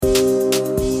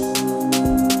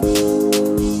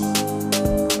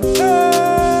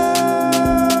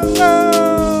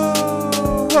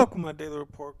my daily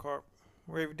report card,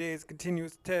 where every day is a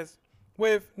continuous test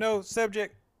with no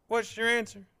subject. What's your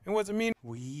answer? And what's it mean?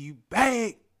 We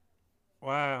back!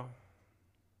 Wow.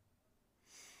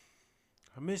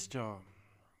 I missed y'all.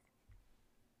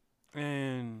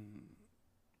 And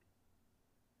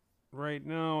right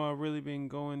now, I've really been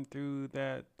going through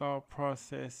that thought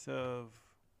process of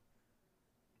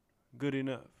good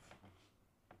enough.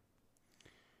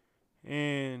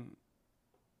 And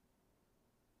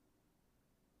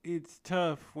it's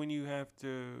tough when you have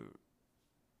to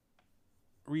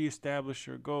reestablish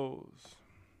your goals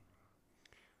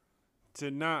to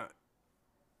not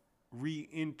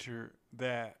re-enter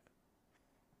that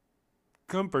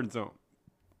comfort zone.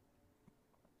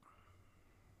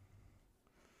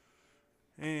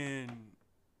 And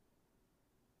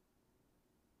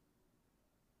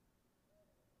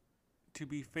to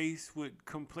be faced with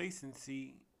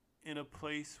complacency in a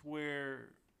place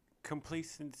where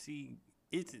complacency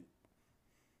isn't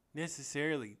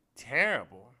necessarily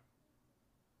terrible.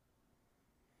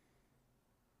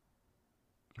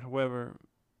 However,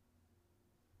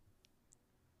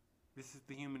 this is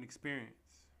the human experience.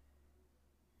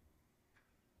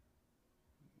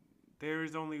 There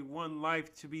is only one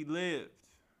life to be lived.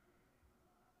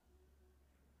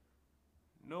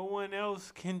 No one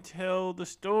else can tell the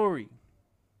story.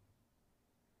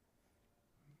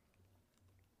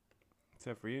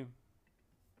 Except for you.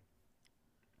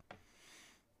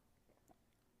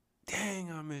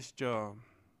 Dang, I missed y'all.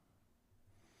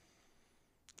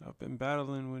 I've been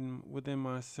battling within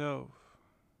myself.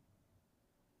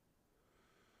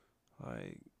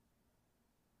 Like,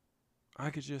 I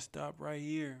could just stop right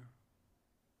here.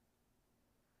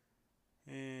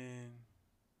 And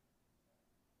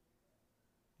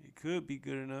it could be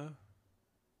good enough.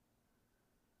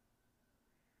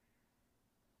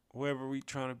 Whoever we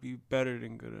trying to be better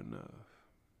than good enough.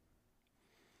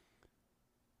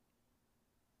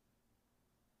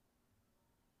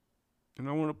 And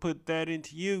I want to put that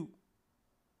into you.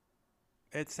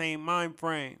 That same mind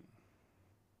frame.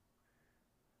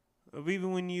 Of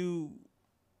even when you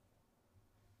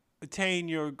attain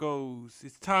your goals,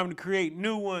 it's time to create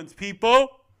new ones, people.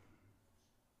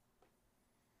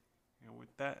 And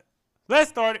with that,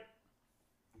 let's start it.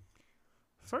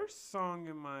 First song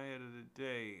in my head of the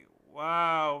day.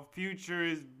 Wow, Future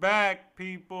is back,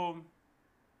 people.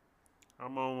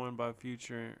 I'm on one by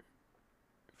Future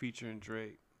featuring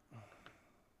Drake.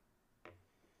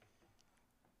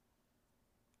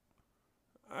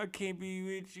 I can't be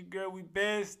with you, girl. We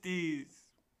besties.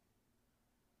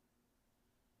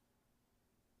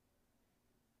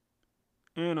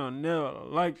 And I never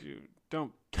liked you.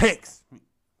 Don't text me.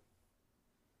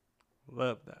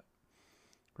 Love that.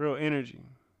 Real energy.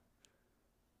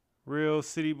 Real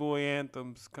city boy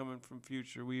anthems coming from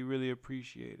Future. We really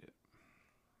appreciate it.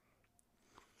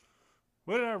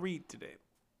 What did I read today?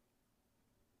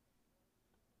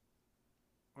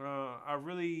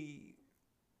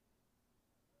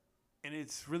 And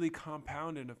it's really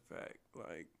compounding effect.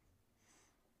 Like,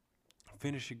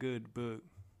 finish a good book.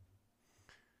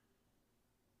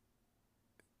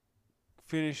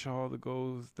 Finish all the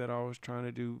goals that I was trying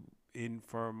to do in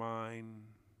for mine.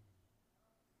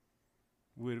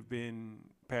 Would have been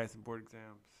passing board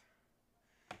exams.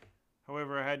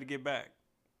 However, I had to get back.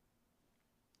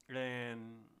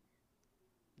 And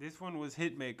this one was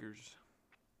Hitmakers.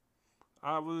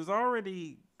 I was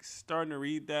already starting to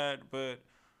read that, but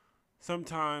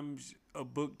sometimes a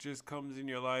book just comes in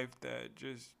your life that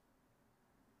just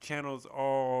channels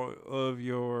all of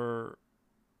your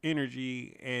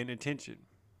energy and attention.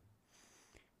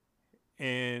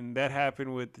 And that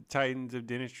happened with the Titans of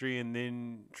Dentistry and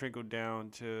then trickled down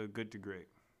to Good to Great.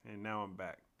 And now I'm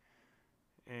back.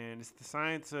 And it's the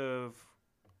science of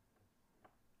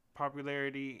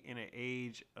popularity in an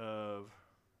age of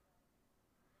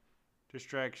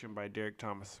distraction by Derek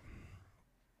Thomas.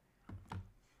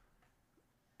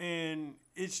 And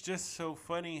it's just so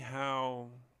funny how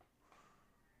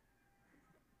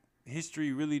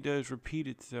history really does repeat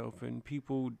itself, and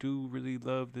people do really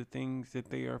love the things that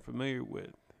they are familiar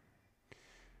with.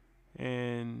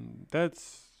 And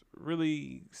that's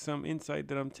really some insight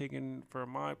that I'm taking for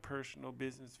my personal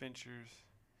business ventures,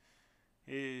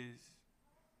 is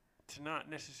to not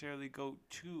necessarily go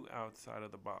too outside of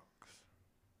the box.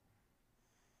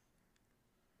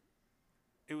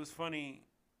 It was funny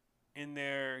in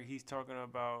there, he's talking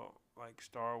about like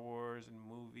Star Wars and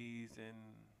movies and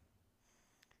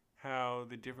how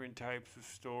the different types of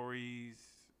stories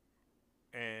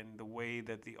and the way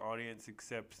that the audience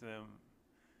accepts them,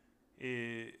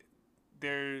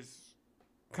 there's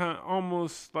kind of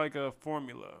almost like a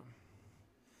formula.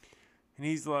 And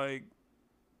he's like,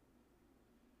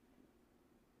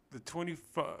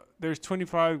 there's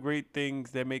 25 great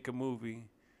things that make a movie.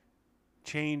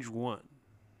 Change one.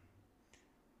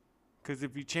 Because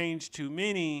if you change too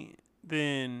many,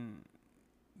 then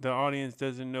the audience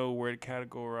doesn't know where to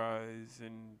categorize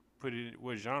and put it,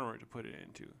 what genre to put it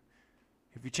into.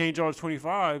 If you change all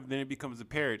 25, then it becomes a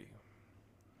parody.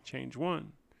 Change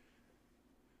one.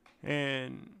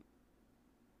 And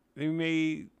they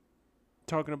made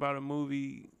talking about a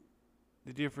movie,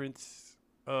 the difference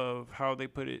of how they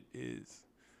put it is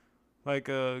like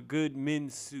a good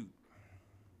men's suit.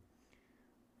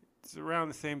 It's around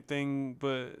the same thing,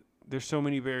 but there's so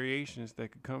many variations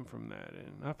that could come from that,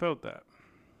 and I felt that.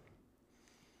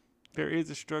 There is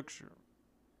a structure,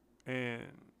 and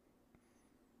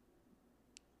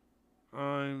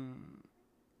I'm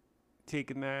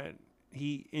taking that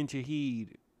into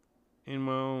heed in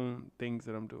my own things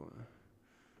that I'm doing.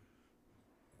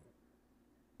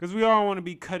 Because we all want to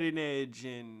be cutting edge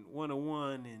and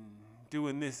 101 and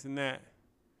doing this and that.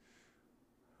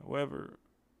 However,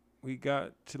 we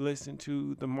got to listen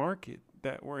to the market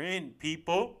that we're in,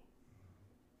 people.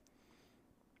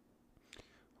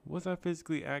 Was I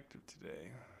physically active today?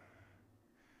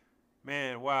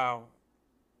 Man, wow.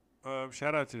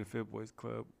 Shout out to the Fit Boys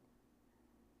Club.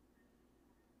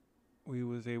 We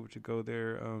was able to go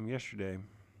there yesterday.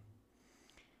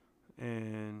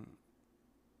 And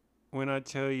when I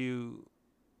tell you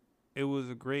it was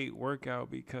a great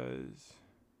workout, because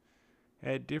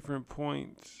at different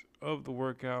points of the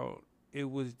workout, it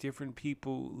was different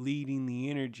people leading the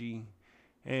energy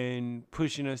and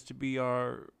pushing us to be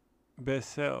our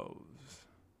best selves.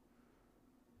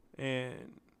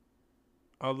 And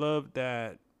I love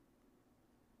that,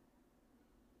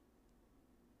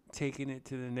 taking it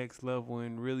to the next level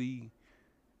and really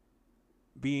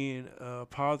being a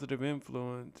positive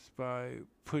influence by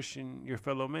pushing your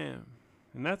fellow man.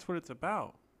 And that's what it's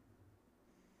about.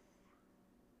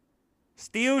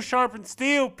 Steel sharpens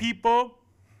steel, people.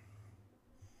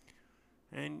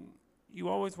 And you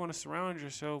always want to surround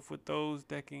yourself with those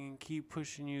that can keep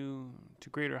pushing you to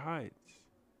greater heights.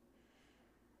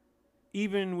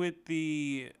 Even with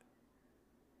the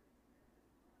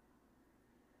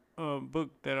book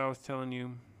that I was telling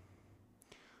you,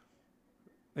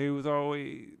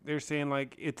 they're saying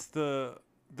like it's the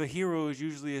hero is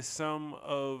usually a sum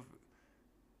of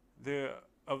the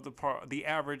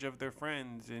average of their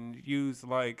friends, and use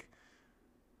like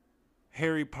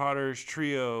Harry Potter's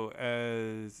trio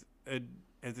as an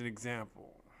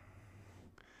example.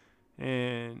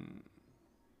 And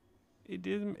it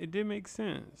did make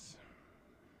sense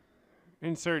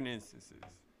in certain instances.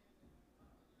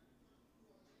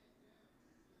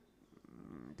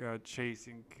 Got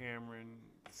chasing Cameron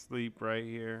sleep right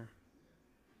here.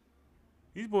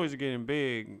 These boys are getting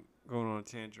big, going on a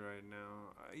tangent right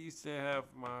now. I used to have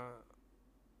my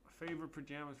favorite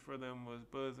pajamas for them was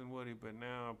Buzz and Woody, but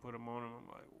now I put them on and I'm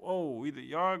like, whoa, either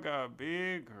y'all got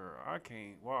big or I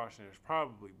can't wash, and it's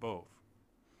probably both.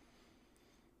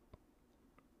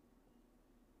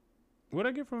 What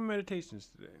I get from meditations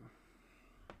today?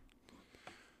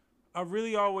 I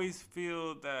really always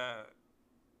feel that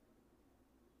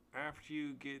after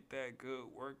you get that good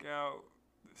workout,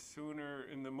 the sooner,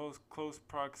 in the most close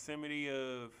proximity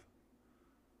of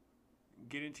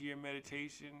getting to your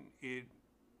meditation, it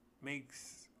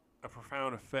makes a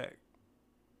profound effect.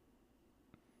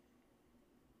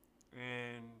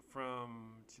 And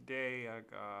from today, I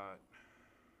got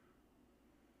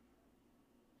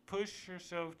push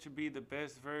yourself to be the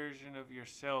best version of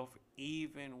yourself,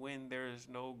 even when there is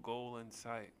no goal in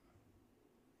sight.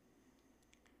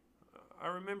 I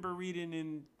remember reading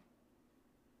in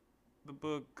the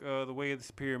book, The Way of the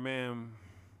Superior Man,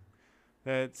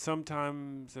 that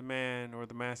sometimes a man or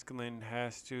the masculine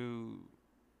has to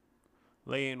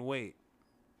lay in wait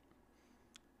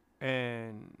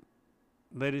and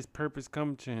let his purpose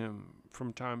come to him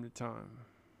from time to time.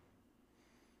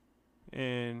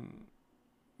 And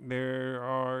there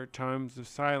are times of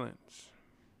silence.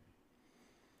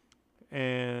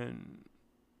 And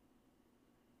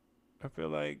I feel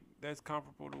like that's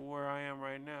comparable to where I am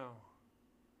right now.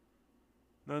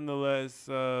 Nonetheless,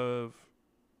 of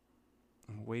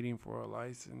waiting for a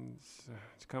license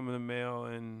to come in the mail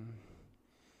and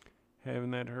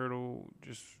having that hurdle,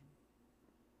 just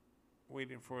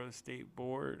waiting for the state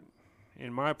board.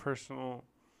 In my personal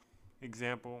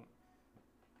example,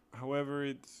 however,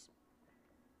 it's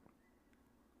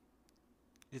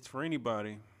for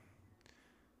anybody,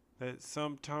 that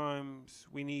sometimes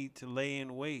we need to lay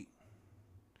in wait.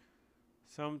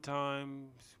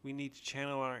 Sometimes we need to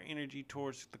channel our energy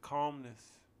towards the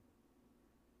calmness.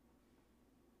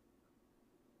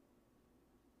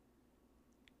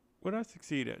 What I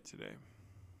succeed at today?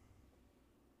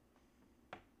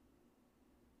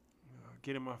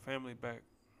 Getting my family back.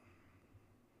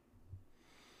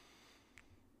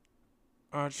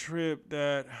 Our trip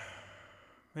that,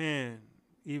 man,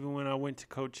 even when I went to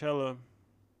Coachella,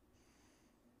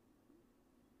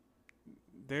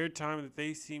 their time that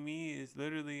they see me is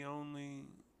literally only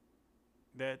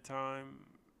that time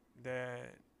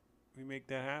that we make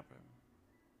that happen.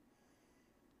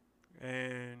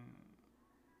 And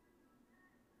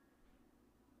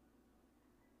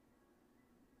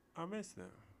I miss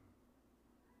them.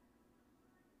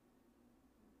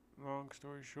 Long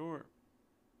story short.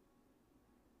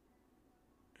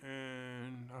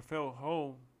 And I felt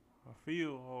whole. I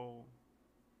feel whole.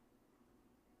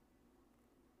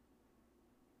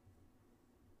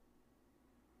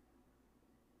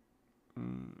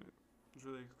 It's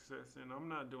really success, and I'm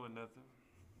not doing nothing.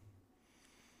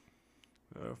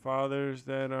 Fathers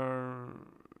that are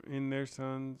in their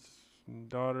sons' and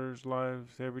daughters'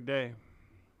 lives every day,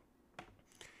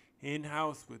 in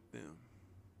house with them,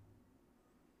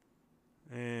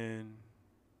 and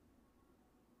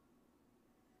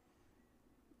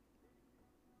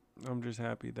I'm just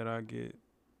happy that I get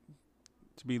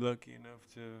to be lucky enough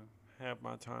to have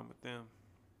my time with them,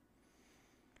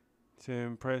 to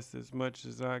impress as much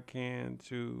as I can,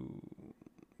 to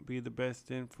be the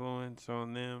best influence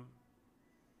on them,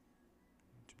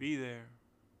 to be there.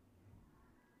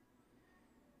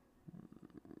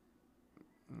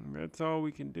 That's all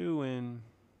we can do, and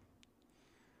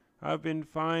I've been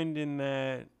finding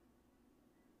that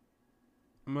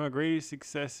my greatest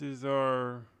successes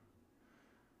are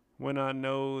when I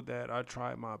know that I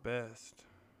tried my best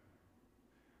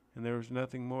and there was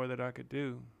nothing more that I could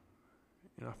do.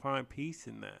 And I find peace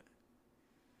in that.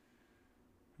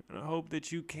 And I hope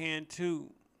that you can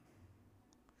too.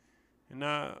 And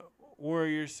not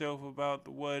worry yourself about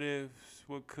the what ifs,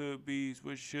 what could be's,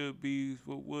 what should be's,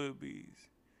 what would be's.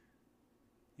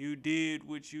 You did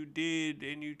what you did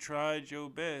and you tried your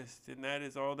best, and that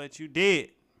is all that you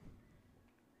did.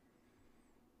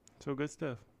 So good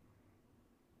stuff.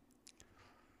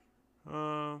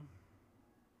 Um,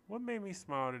 what made me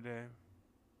smile today?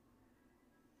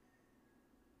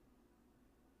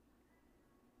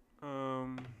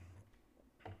 Um,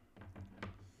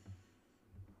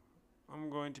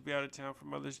 I'm going to be out of town for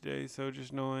Mother's Day, so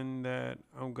just knowing that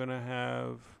I'm gonna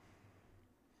have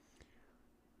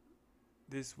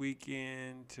this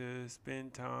weekend to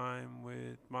spend time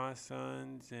with my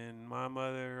sons and my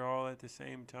mother all at the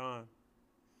same time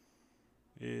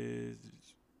is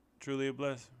truly a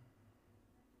blessing.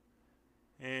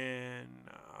 And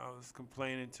I was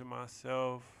complaining to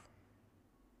myself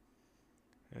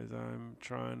as I'm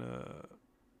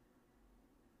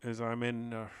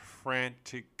in a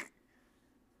frantic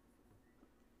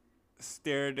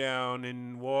stare down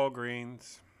in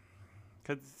Walgreens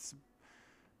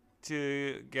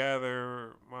to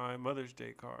gather my Mother's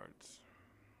Day cards.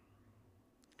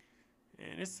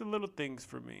 And it's the little things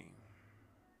for me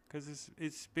because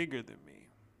it's bigger than me.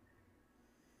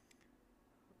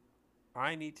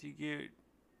 And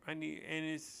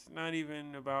it's not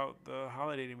even about the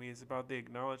holiday to me, it's about the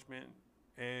acknowledgement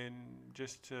and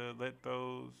just to let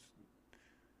those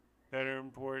that are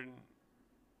important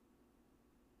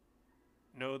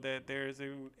know that there's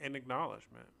an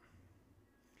acknowledgement.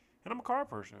 And I'm a car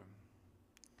person.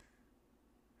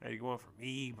 Hey, going for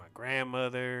me, my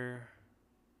grandmother.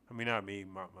 I mean, not me,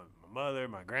 my mother,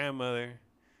 my grandmother.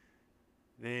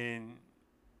 Then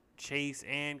Chase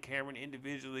and Cameron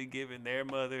individually giving their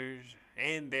mothers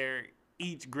and their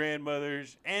each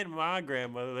grandmothers and my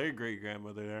grandmother, their great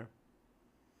grandmother there.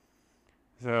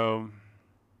 So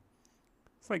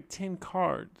it's like 10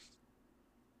 cards.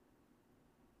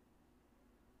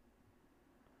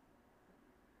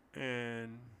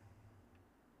 And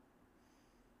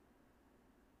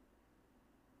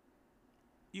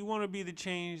you want to be the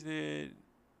change that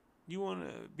you want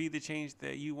to be the change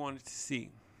that you wanted to see.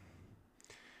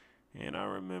 And I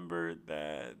remember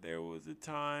that there was a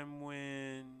time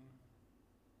when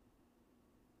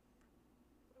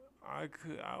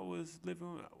I was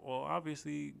living, well,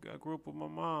 obviously I grew up with my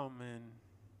mom, and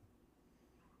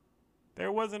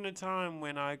there wasn't a time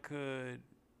when I could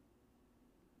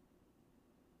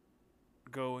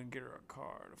go and get her a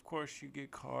card. Of course, you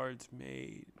get cards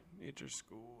made at your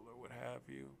school or what have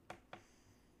you.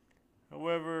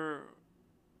 However,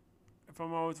 if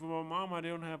I'm always with my mom, I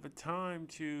don't have the time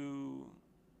to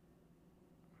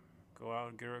go out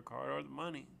and get her a card or the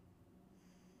money.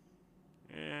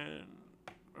 And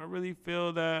I really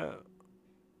feel that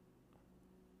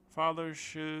fathers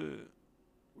should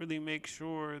really make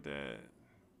sure that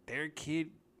their kid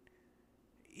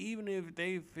even if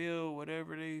they feel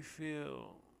whatever they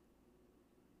feel,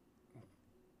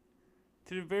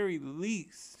 to the very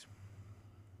least,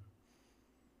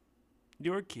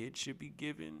 your kid should be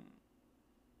giving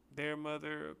their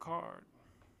mother a card,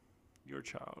 your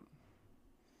child.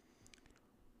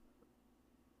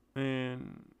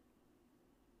 And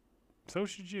so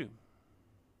should you.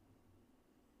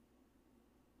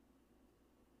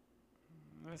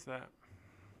 That's that.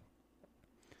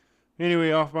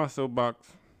 Anyway, off my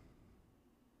soapbox.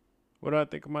 What do I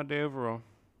think of my day overall?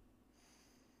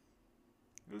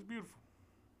 It was beautiful.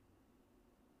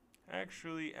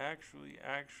 Actually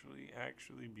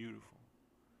beautiful.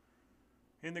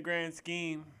 In the grand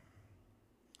scheme,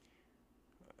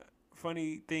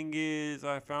 funny thing is,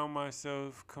 I found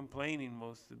myself complaining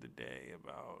most of the day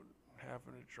about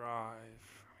having to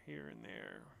drive here and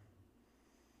there.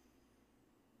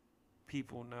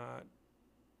 People not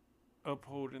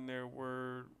upholding their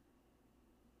word,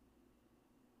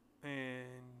 and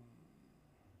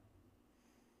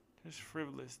just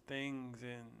frivolous things.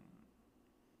 And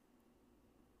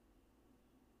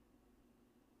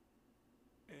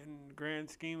in the grand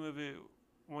scheme of it,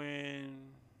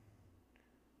 when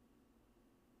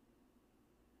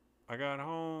I got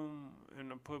home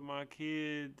and I put my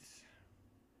kids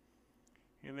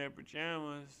in their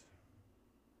pajamas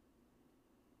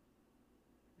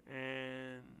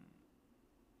and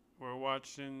we're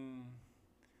watching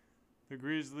the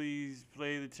Grizzlies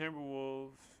play the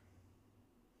Timberwolves,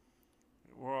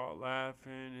 we're all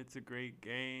laughing. It's a great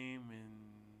game,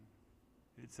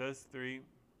 and it's us three.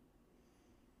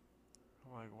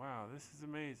 I'm like, wow, this is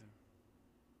amazing.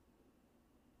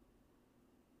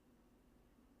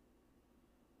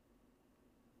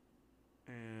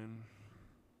 And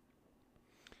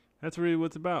that's really what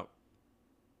it's about.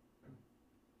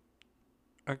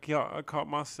 I caught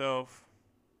myself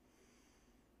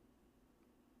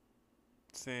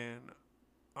saying,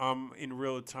 I'm in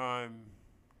real time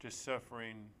just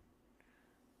suffering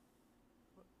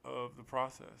of the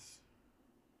process.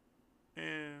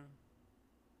 And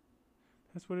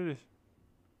that's what it is.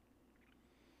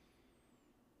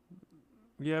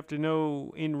 You have to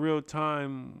know in real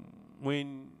time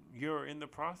when you're in the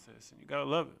process, and you gotta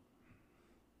love it.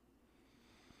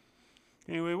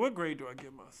 Anyway, what grade do I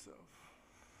give myself?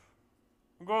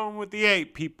 I'm going with the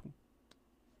 8, people.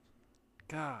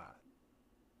 God.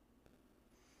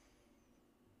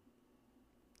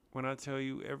 When I tell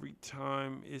you every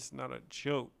time, it's not a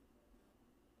joke.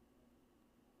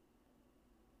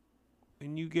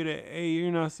 When you get an A,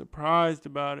 you're not surprised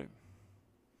about it.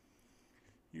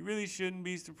 You really shouldn't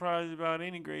be surprised about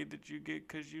any grade that you get,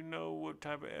 because you know what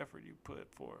type of effort you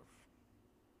put forth.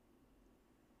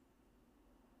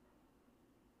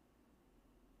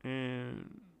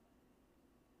 And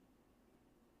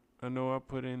I know I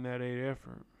put in that 8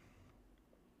 effort.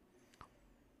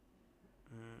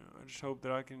 I just hope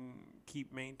that I can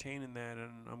keep maintaining that,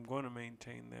 and I'm going to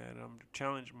maintain that. I'm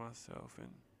challenging myself, and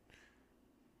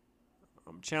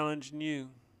I'm challenging you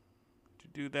to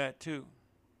do that too.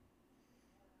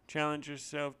 Challenge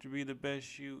yourself to be the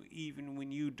best you, even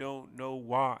when you don't know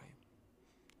why.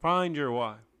 Find your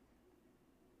why.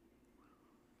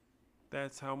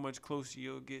 That's how much closer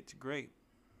you'll get to great.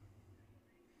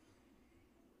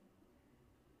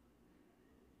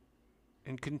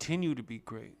 And continue to be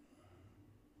great.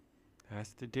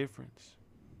 That's the difference.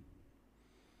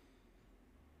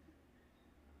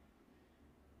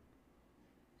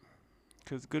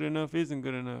 Because good enough isn't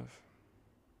good enough.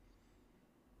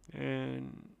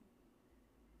 And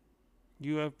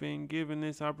you have been given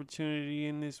this opportunity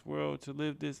in this world to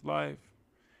live this life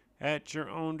at your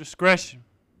own discretion.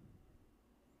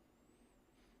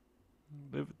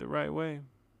 Live it the right way.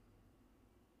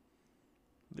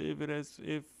 Live it as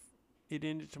if it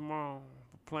ended tomorrow.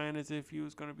 Plan as if you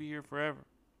was going to be here forever.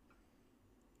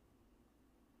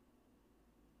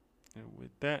 And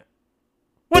with that,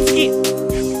 once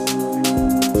again,